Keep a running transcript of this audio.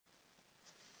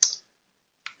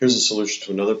Here's a solution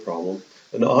to another problem.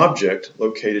 An object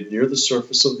located near the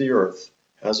surface of the Earth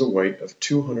has a weight of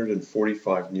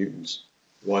 245 newtons.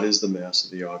 What is the mass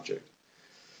of the object?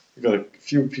 We've got a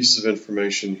few pieces of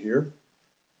information here.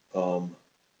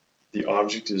 The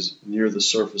object is near the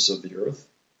surface of the Earth,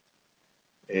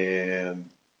 and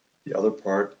the other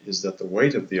part is that the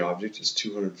weight of the object is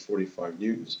 245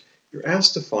 newtons. You're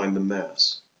asked to find the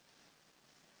mass.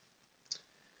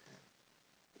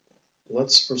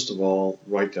 Let's first of all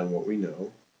write down what we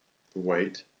know, the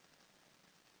weight,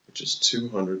 which is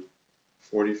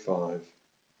 245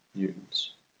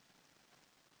 newtons.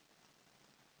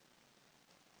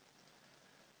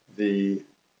 The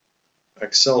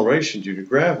acceleration due to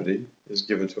gravity is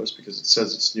given to us because it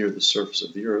says it's near the surface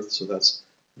of the Earth, so that's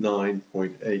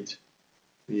 9.8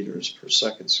 meters per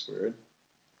second squared.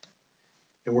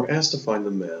 And we're asked to find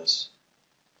the mass.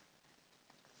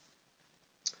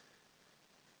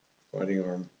 Finding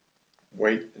our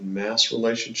weight and mass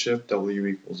relationship, W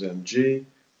equals mg.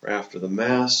 We're after the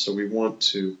mass, so we want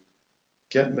to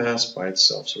get mass by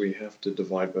itself, so we have to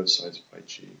divide both sides by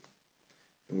g.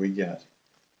 And we get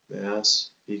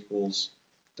mass equals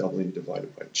W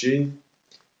divided by g.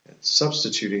 And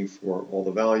substituting for all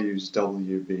the values,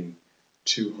 W being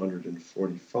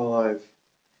 245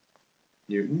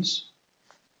 newtons,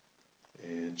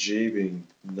 and g being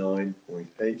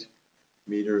 9.8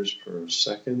 meters per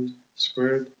second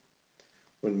squared.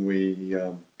 When we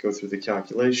go through the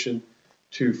calculation,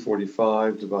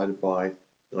 245 divided by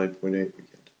 9.8, we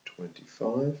get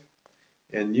 25.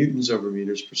 And newtons over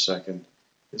meters per second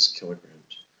is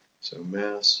kilograms. So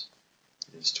mass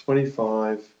is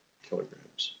 25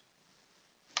 kilograms.